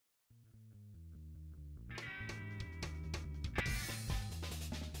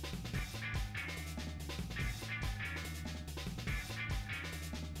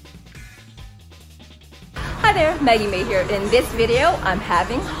Hi there, Maggie May here. In this video, I'm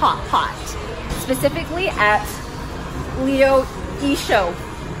having hot pot, specifically at Liu Yi Shou.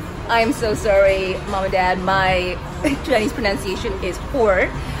 I'm so sorry, Mom and Dad, my Chinese pronunciation is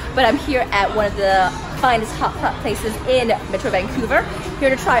horrid, but I'm here at one of the finest hot pot places in Metro Vancouver, here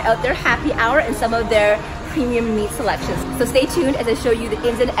to try out their happy hour and some of their premium meat selections. So stay tuned as I show you the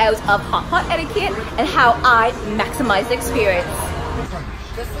ins and outs of hot pot etiquette and how I maximize the experience.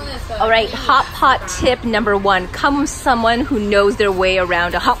 Alright, hot pot tip number 1. Come with someone who knows their way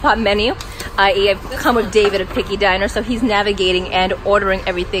around a hot pot menu. I've come with David, a picky diner, so he's navigating and ordering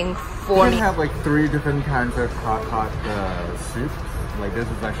everything for me. You can have like 3 different kinds of hot pot soups. Like this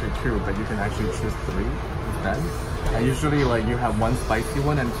is actually 2, but you can actually choose 3 instead. And usually like you have 1 spicy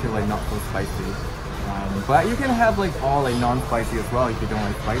one and 2 like not so spicy. But you can have like all like non-spicy as well if you don't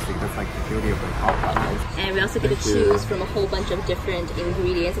like spicy. That's like the beauty of like hot pot, right? And we also get to choose from a whole bunch of different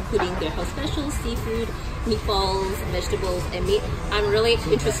ingredients, including their house specials, seafood, meatballs, vegetables, and meat. I'm really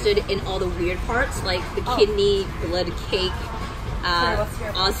interested in all the weird parts, like the kidney, blood cake,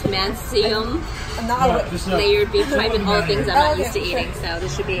 osmanthus, layered beef tripe, and all the things I'm not used to eating. So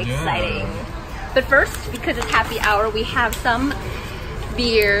this should be exciting. But first, because it's happy hour, we have some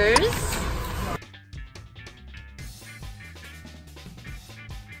beers.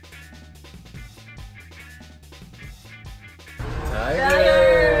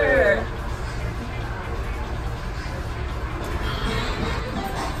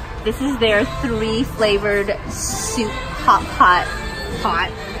 This is their 3 flavored soup hot pot.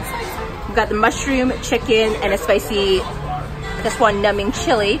 We've got the mushroom, chicken, and a spicy, this one numbing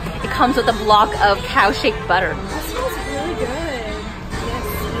chili. It comes with a block of cow-shaped butter. That smells really good.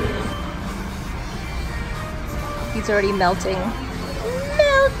 Yes. It's already melting.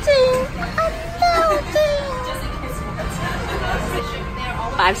 Melting!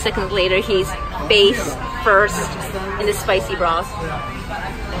 5 seconds later, he's face first in the spicy broth.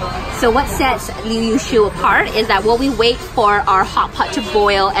 So what sets Liu Yi Shou apart is that while we wait for our hot pot to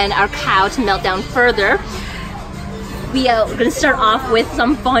boil and our cow to melt down further, we are going to start off with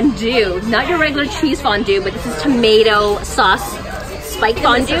some fondue. Not your regular cheese fondue, but this is tomato sauce spike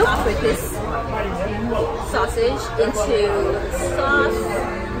fondue. Off with this sausage into the sauce.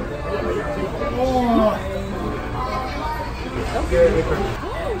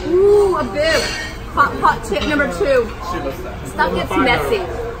 Ooh, a bib. Hot pot tip number 2. Stuff gets messy.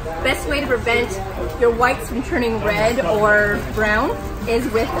 Best way to prevent your whites from turning red or brown is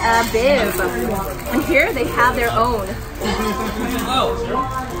with a bib. And here they have their own.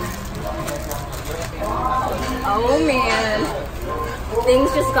 Oh man.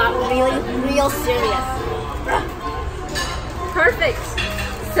 Things just got real serious. Perfect.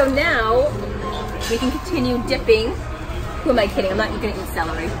 So now we can continue dipping. Who am I kidding? I'm not gonna eat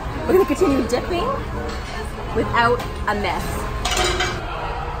celery. We're gonna continue dipping without a mess.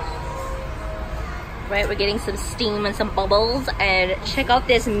 Right, we're getting some steam and some bubbles, and check out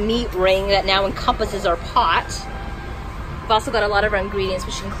this meat ring that now encompasses our pot. We've also got a lot of our ingredients,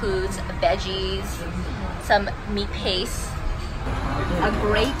 which includes veggies, some meat paste, a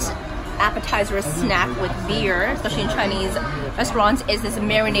great appetizer or snack with beer, especially in Chinese restaurants, is this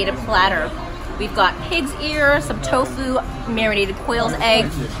marinated platter. We've got pig's ear, some tofu, marinated quail's egg,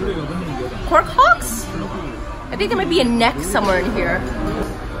 pork hocks. I think there might be a neck somewhere in here.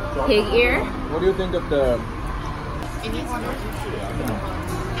 Pig ear. What do you think of the...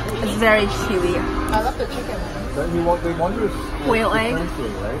 It's very chewy. I love the chicken. They want you to... Quail egg.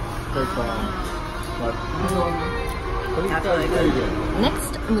 Right? That's really good.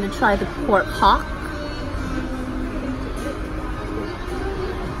 Next, I'm going to try the pork hock.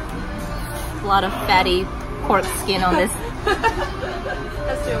 A lot of fatty pork skin on this.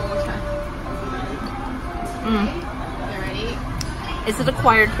 Let's do it one more time. You ready? It's an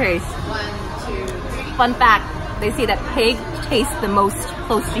acquired taste. 1, 2, 3. Fun fact, they say that pig tastes the most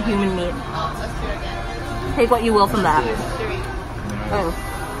close to human meat. Oh, let's do it again. Take what you will from that. 2, 3. Oh,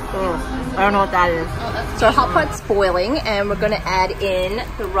 I don't know what that is. Oh, so our hot pot's boiling, and we're gonna add in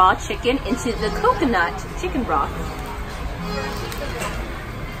the raw chicken into the coconut chicken broth.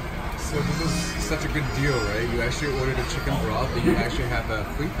 So this is such a good deal, right? You actually ordered a chicken broth, and you actually have a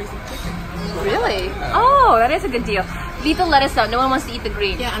free piece of chicken. Really? Oh, that is a good deal. Leave the lettuce out. No one wants to eat the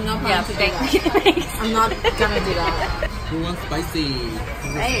green. Yeah, I'm not planning to do that. Thanks. I'm not gonna do that. Who wants spicy?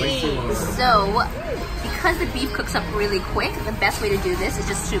 Right. So, because the beef cooks up really quick, the best way to do this is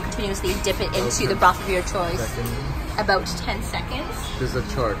just to continuously dip it into the broth of your choice. About 10 seconds. There's a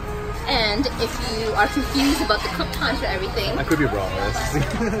chart. And if you are confused about the cook times for everything, I could be wrong.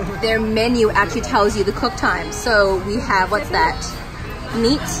 their menu actually tells you the cook time. So we have, what's that?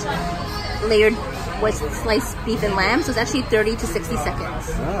 Meat, layered with sliced beef and lamb, so it's actually 30 to 60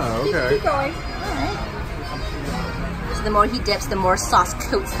 seconds. Oh, okay. Keep going. Alright. So the more he dips, the more sauce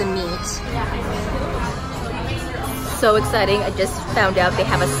coats the meat. So exciting, I just found out they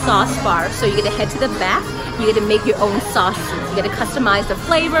have a sauce bar. So you get to head to the back, you get to make your own sauces. You get to customize the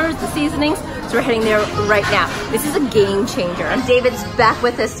flavors, the seasonings. So we're heading there right now. This is a game changer. And David's back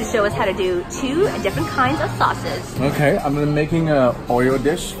with us to show us how to do 2 different kinds of sauces. Okay, I'm making an oil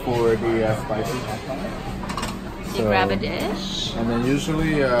dish for the spicy hot pot. You grab a dish. And then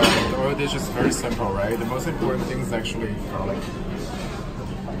usually the oil dish is very simple, right? The most important thing is actually garlic.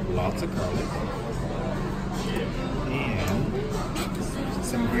 Lots of garlic. And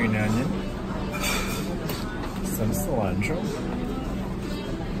some green onion. Some cilantro.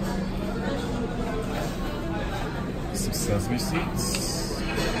 Some sesame seeds.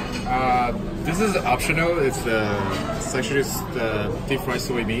 This is optional. It's actually just deep fried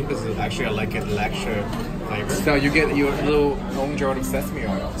soybean. This is actually like an extra flavor. So you get your little own jar of sesame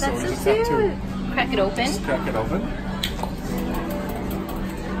oil. That's so you just cute. have to Crack it open. just crack it open.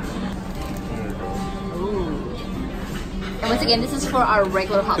 And once again, this is for our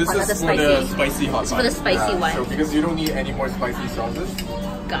regular hot pot, not the This is for spicy. the spicy hot pot. This is for the spicy one. So because you don't need any more spicy sauces.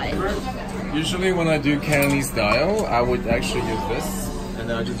 Got it. Usually when I do Cantonese style, I would actually use this. And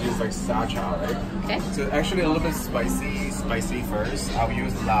then I just use like sacha, right? Okay. So actually a little bit spicy first. I'll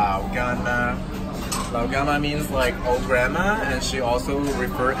use Lao Gama. Lao Gama means like old grandma, and she also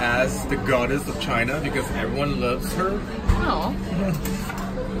referred as the goddess of China because everyone loves her. Oh.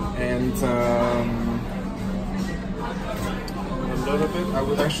 And a little bit, I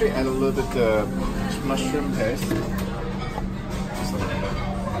would actually add a little bit mushroom paste. Just a little bit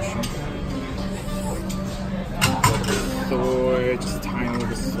mushroom. Soy, just a tiny little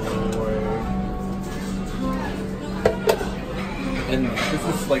bit soy. And this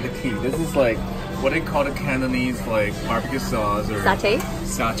is like a tea. This is like what they call the Cantonese like barbecue sauce or Satay?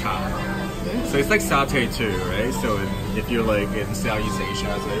 Sacha. So it's like satay too, right? So if you're like in Southeast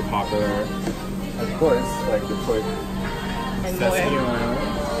Asia, it's very popular. Of course, like you put And sesame more. oil,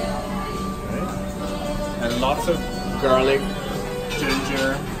 right? And lots of garlic,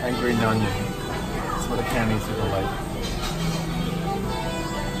 ginger, and green onion. That's what the Cantonese people like.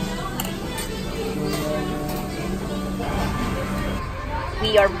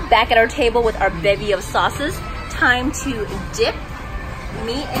 We are back at our table with our bevy of sauces. Time to dip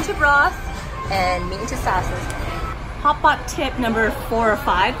meat into broth and meat into sauces. Hot pot tip number 4 or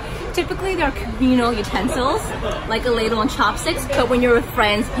 5. Typically they're communal utensils, like a ladle and chopsticks, but when you're with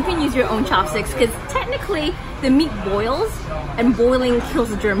friends, you can use your own chopsticks because technically the meat boils and boiling kills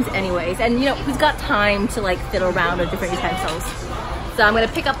the germs anyways. And you know, who's got time to like fiddle around with different utensils? So I'm gonna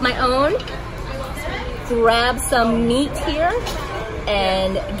pick up my own, grab some meat here,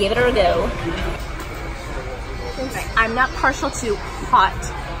 and give it a go. I'm not partial to hot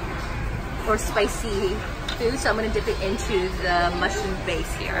or spicy food, so I'm gonna dip it into the mushroom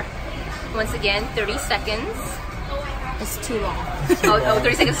base here. Once again, 30 seconds. It's too long. Oh,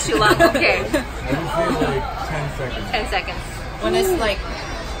 30 seconds is too long? Okay. I just need like 10 seconds. 10 seconds. When it's like,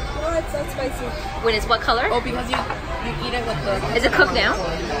 Oh, it's not spicy. When it's what color? oh, because you eat it with the. Is it cooked now?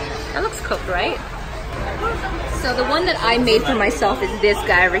 That looks cooked, right? So the one that I made for myself is this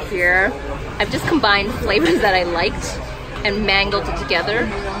guy over here. I've just combined flavors that I liked and mangled it together.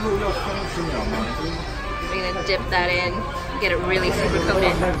 We're gonna dip that in, get it really super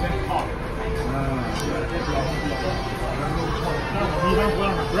coated.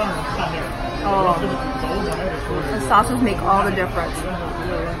 Oh, the sauces make all the difference.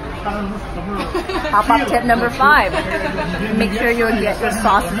 Hot pot tip number 5. Make sure you get your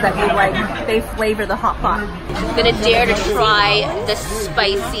sauces that you like. They flavor the hot pot. I'm gonna dare to try the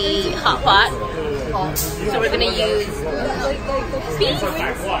spicy hot pot. So we're gonna use beef. It's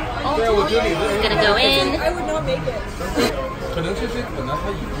gonna go in. I would not make it.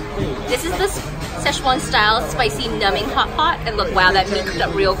 This is the Szechuan style spicy numbing hot pot. And look, wow, that meat cooked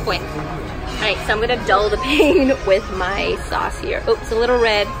up real quick. Alright, so I'm gonna dull the pain with my sauce here. Oh, it's a little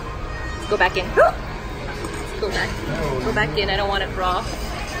red. Let's go back in. Let's go back in. I don't want it raw.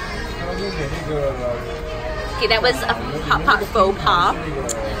 Okay, that was a hot pot faux pas.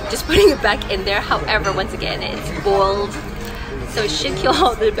 Just putting it back in there. However, once again, it's boiled, so it should kill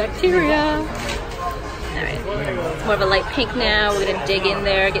all the bacteria. Alright, it's more of a light pink now. We're gonna dig in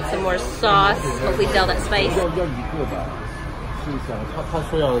there, get some more sauce, hopefully dull that spice.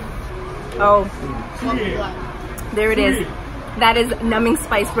 Oh, there it is. That is numbing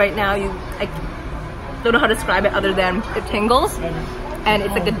spice right now. I don't know how to describe it other than it tingles and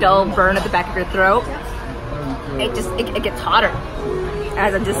it's like a dull burn at the back of your throat. It gets hotter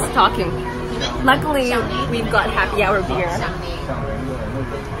as I'm just talking. Luckily, we've got happy hour beer.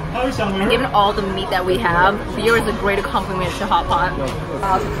 Given all the meat that we have, beer is a great accompaniment to hot pot.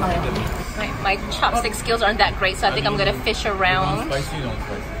 My chopstick skills aren't that great, so I think I'm gonna fish around. Spicy, no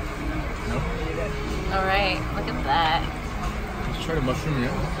spicy. No? Alright, look at that. Let's try the mushroom,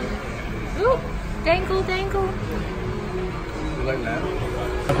 yeah? Ooh, dangle, dangle. You like lamb?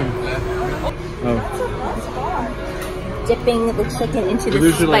 Oh. Dipping the chicken into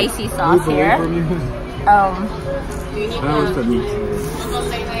the spicy sauce here. That was the meat.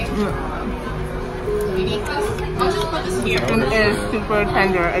 It is super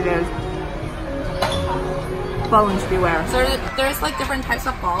tender, it is. Bones beware. So there's like different types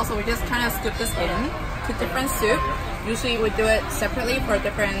of balls, so we just kind of scoop this in to different soup. Usually we do it separately for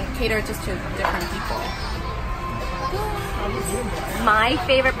cater just to different people. My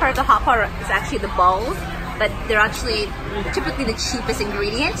favorite part of the hot pot is actually the balls, but they're actually typically the cheapest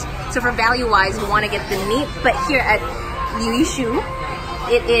ingredient. So for value-wise, we want to get the meat, but here at Liu Yi Shou,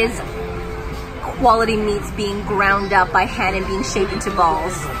 it is quality meats being ground up by hand and being shaped into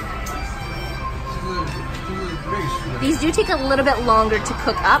balls. These do take a little bit longer to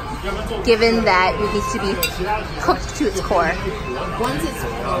cook up, given that it needs to be cooked to its core. Once it's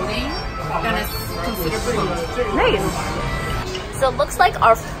floating, then it's considered cooked. Nice. So it looks like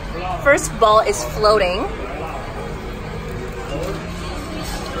our first ball is floating.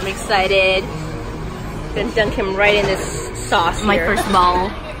 I'm excited. Gonna dunk him right in this sauce here. My first ball.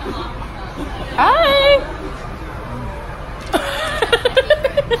 Hi!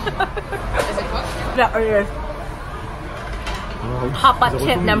 Is it cooked? Yeah, it is. Hot pot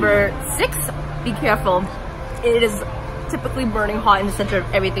tip number 6, be careful. It is typically burning hot in the center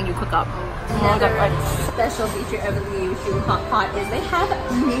of everything you cook up. Another special feature of the Liu Yi Shou hot pot is they have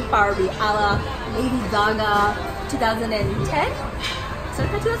mini Barbie a la Lady Gaga 2010?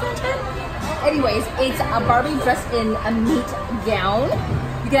 Circa 2010? Anyways, it's a Barbie dressed in a meat gown.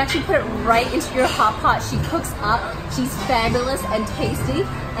 You can actually put it right into your hot pot. She cooks up. She's fabulous and tasty,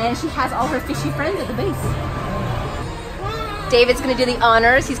 and she has all her fishy friends at the base. David's gonna do the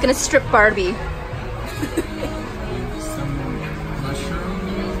honors. He's gonna strip Barbie. Some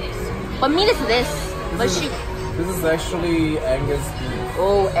mushrooms. What meat is this? What's she? This is actually Angus beef.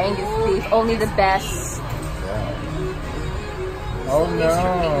 Oh, Angus beef, only the best. Oh no.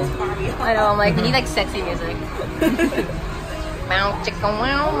 I know, I'm like, we need like sexy music. Meow, chicka,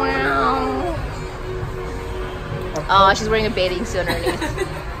 wow, wow. Oh, she's wearing a bathing suit underneath.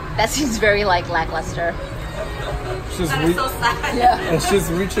 That seems very like lackluster. She's So sad. Yeah. and she's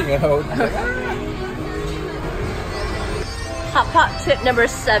reaching out. Hot pot tip number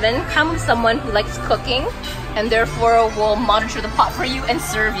 7, come with someone who likes cooking and therefore will monitor the pot for you and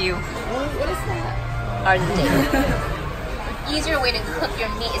serve you. What is that? Ours is David. Easier way to cook your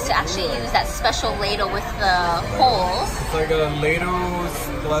meat is to actually use that special ladle with the holes. It's like a ladle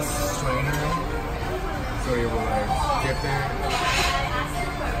plus strainer. So you will like dip it.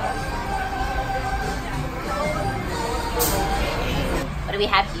 What do we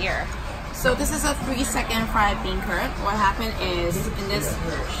have here? So this is a 3-second fried bean curd. What happened is, in this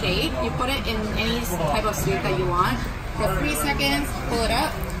shape, you put it in any type of soup that you want. For 3 seconds, pull it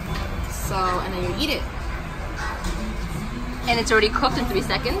up. So, and then you eat it. And it's already cooked in 3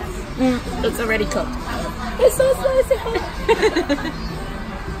 seconds? It's already cooked. It's so spicy!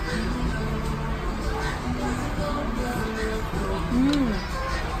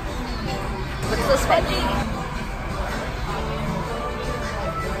 What's so spicy?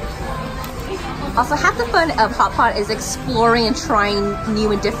 Also, half the fun of hot pot is exploring and trying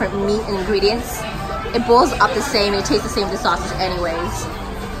new and different meat and ingredients. It boils up the same, it tastes the same with the sausage anyways.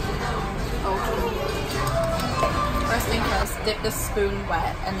 First thing first, dip the spoon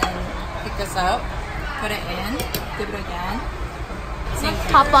wet and then pick this up, put it in, dip it again. Same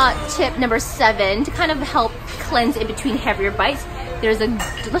thing. Hot pot tip number 7, to kind of help cleanse in between heavier bites, there's a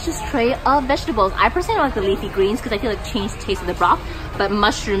delicious tray of vegetables. I personally don't like the leafy greens because I feel like change the taste of the broth, but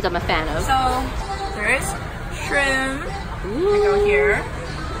mushrooms I'm a fan of. So there's shrimp, I go here,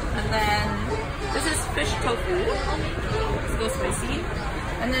 and then this is fish tofu, it's a little spicy,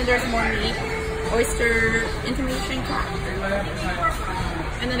 and then there's more meat, oyster intimation cat,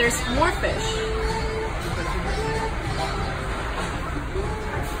 and then there's more fish.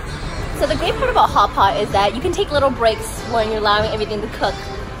 So the great part about hot pot is that you can take little breaks when you're allowing everything to cook.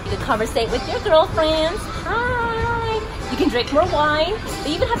 You can conversate with your girlfriends. Hi! You can drink more wine.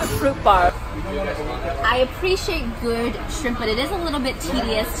 They even have a fruit bar. I appreciate good shrimp, but it is a little bit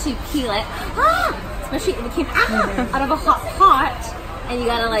tedious to peel it. Especially if it came out of a hot pot and you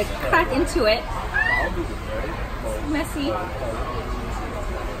gotta like crack into it. Messy.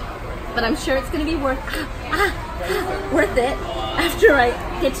 but I'm sure it's gonna be worth it after I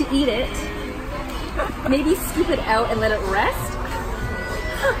get to eat it. Maybe scoop it out and let it rest.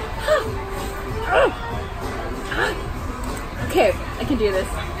 Okay, I can do this.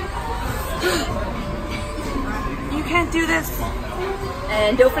 You can't do this.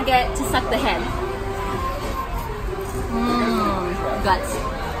 And don't forget to suck the head. Guts.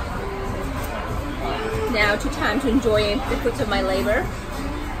 Now, time to enjoy the fruits of my labor.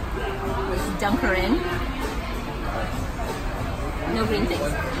 Let's dunk her in. No green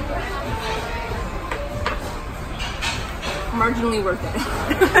things. Marginally worth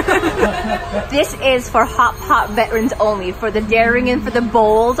it. This is for hot pot veterans only. For the daring and for the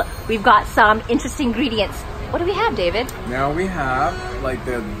bold, we've got some interesting ingredients. What do we have, David? Now we have like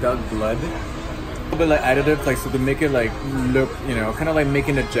the duck blood. A little bit like additives, like so to make it like look, you know, kind of like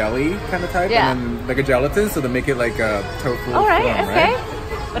making a jelly kind of type, Yeah. and then like a gelatin, so to make it like a tofu. All right, form, okay. Right?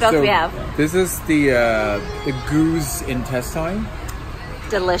 What else do we have? This is the goose intestine.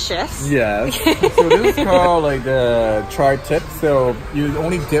 Delicious. Yes. So this is called like the tri-tip. So you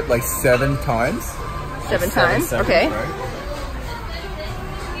only dip like 7 times. 7 times. Seven, Okay. Right? 1,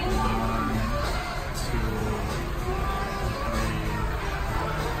 2, 3,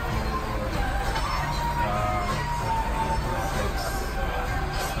 4, 5, 6,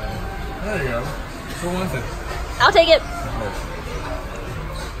 7. There you go. Who wants it? I'll take it.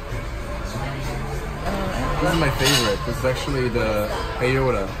 This is my favorite. This is actually the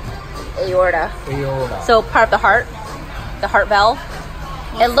aorta. Aorta. Aorta. So part of the heart valve.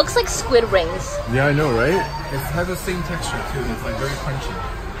 It looks like squid rings. Yeah, I know, right? It has the same texture too. It's like very crunchy.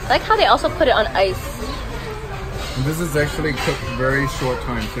 I like how they also put it on ice. And this is actually cooked very short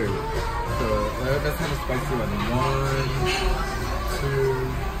time too. So let's have a spicy one. 1, 2,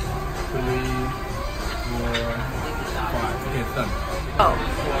 3, 4, 5. Okay, it's done. Oh.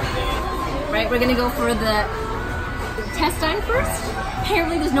 Right, we're gonna go for the intestine first.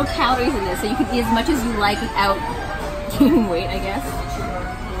 Apparently there's no calories in this, so you can eat as much as you like without gaining weight, I guess.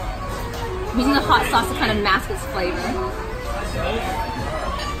 I'm using the hot sauce to kind of mask its flavor.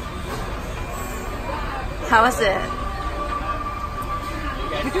 How is it?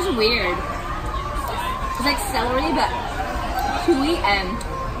 Which is weird. It's like celery, but chewy and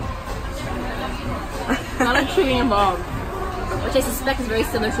not like chewy and bomb, which I suspect is very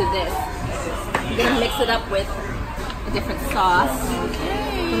similar to this. I'm gonna mix it up with a different sauce.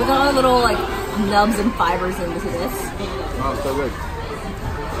 Okay. Look at all the little like nubs and fibers into this. Wow, so good.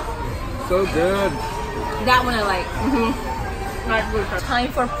 So good. That one I like. Time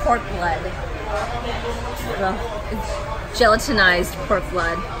for pork blood. Well, it's gelatinized pork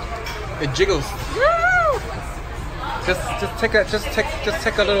blood. It jiggles. Woo! Just take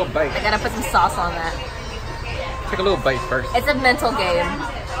a little bite. I gotta put some sauce on that. Take a little bite first. It's a mental game.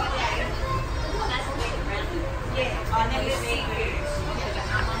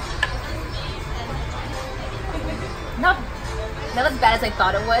 Not as bad as I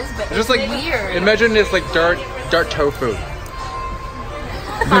thought it was, but it's Just like weird. Imagine it's like dark tofu.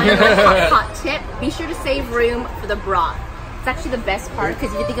 Final hot tip, be sure to save room for the broth. It's actually the best part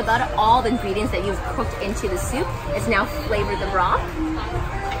because if you think about it, all the ingredients that you've cooked into the soup is now flavored the broth.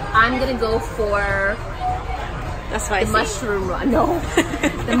 I'm gonna go for the mushroom one. No,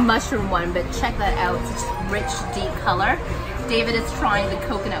 the mushroom one, but check that out. It's a rich, deep color. David is trying the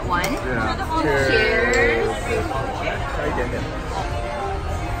coconut one. Yeah. Cheers.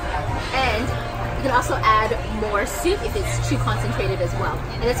 And you can also add more soup if it's too concentrated as well.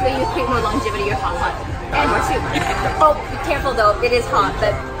 And this way you create more longevity of your hot pot. And more soup. Oh, be careful though, it is hot,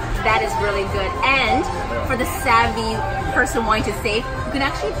 but that is really good. And for the savvy person wanting to save, you can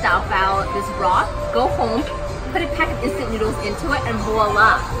actually dump out this broth, go home, put a pack of instant noodles into it, and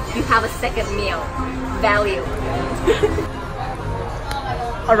voila, you have a second meal. Value.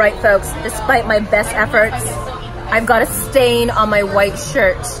 All right, folks, despite my best efforts, I've got a stain on my white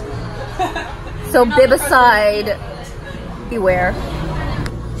shirt. So bib aside, beware.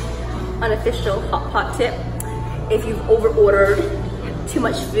 Unofficial hot pot tip, if you've over-ordered too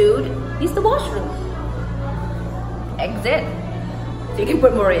much food, use the washroom. Exit, so you can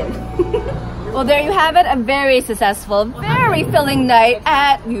put more in. Well, there you have it, a very successful, very filling night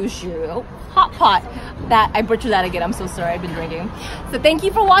at Liu Yi Shou hot pot. That I butchered that again, I'm so sorry, I've been drinking. So thank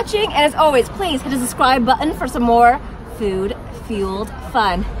you for watching, and as always, please hit the subscribe button for some more food-fueled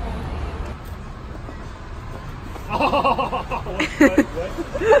fun.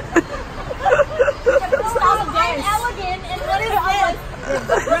 Elegant, and what is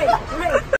this?